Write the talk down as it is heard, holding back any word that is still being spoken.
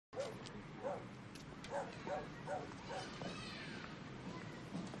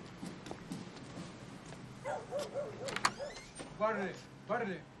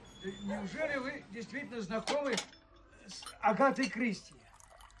Барли, неужели вы действительно знакомы с Агатой Кристи?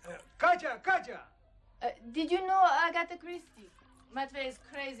 Katya! Did you know Agatha Christie? Matvey is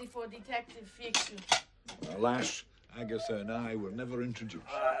crazy for detective fiction. Alas, Agatha and I were never introduced.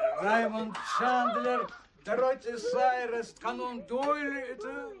 Раймонд Чандлер, Дороти Сайрес, Конан Дойль,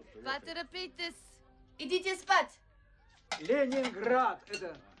 это... Поторопитесь. Идите спать. Ленинград,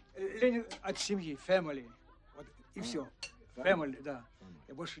 это... Ленин от семьи, family. Вот, и все. Family, да.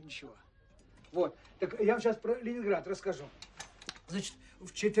 И больше ничего. Вот. Так я вам сейчас про Ленинград расскажу. Значит,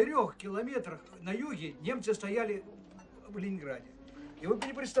 в 4 километрах на юге немцы стояли в Ленинграде. И вы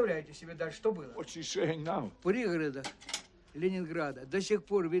не представляете себе дальше, что было. What's he saying now? В пригородах Ленинграда до сих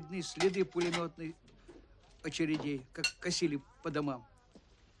пор видны следы пулеметных очередей, как косили по домам.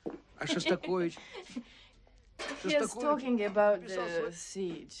 А Шостакович... He's talking about the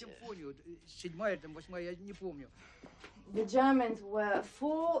siege. Симфонию, 7-я, там, 8-я, я не помню. The Germans were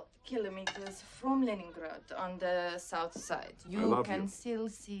 4 kilometers from Leningrad on the south side. You can still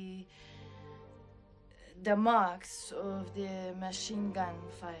see the marks of the machine gun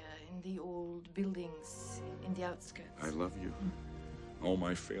fire in the old buildings in the outskirts. I love you. All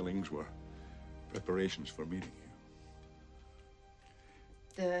my failings were preparations for meeting you.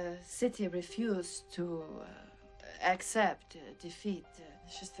 The city refused to accept defeat.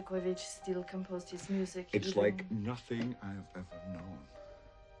 Shostakovich still composed his music. It's like nothing I've ever known.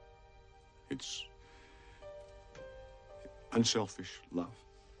 It's unselfish love.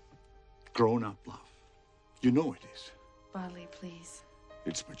 Grown-up love. You know it is. Barley, please.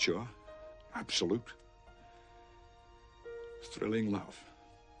 It's mature, absolute, thrilling love.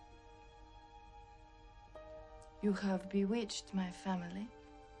 You have bewitched my family.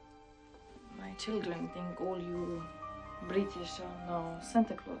 My children think all you British are now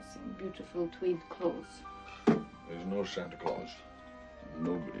Santa Claus in beautiful tweed clothes. There's no Santa Claus.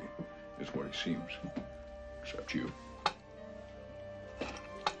 Nobody is what he seems, except you.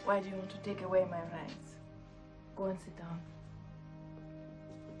 Why do you want to take away my rights? Go and sit down.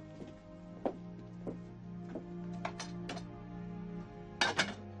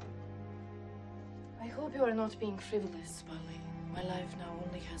 I hope you are not being frivolous, Barley. My life now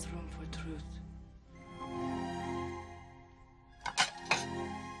only has room for truth.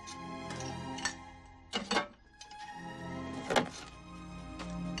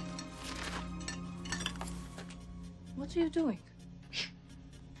 What are you doing?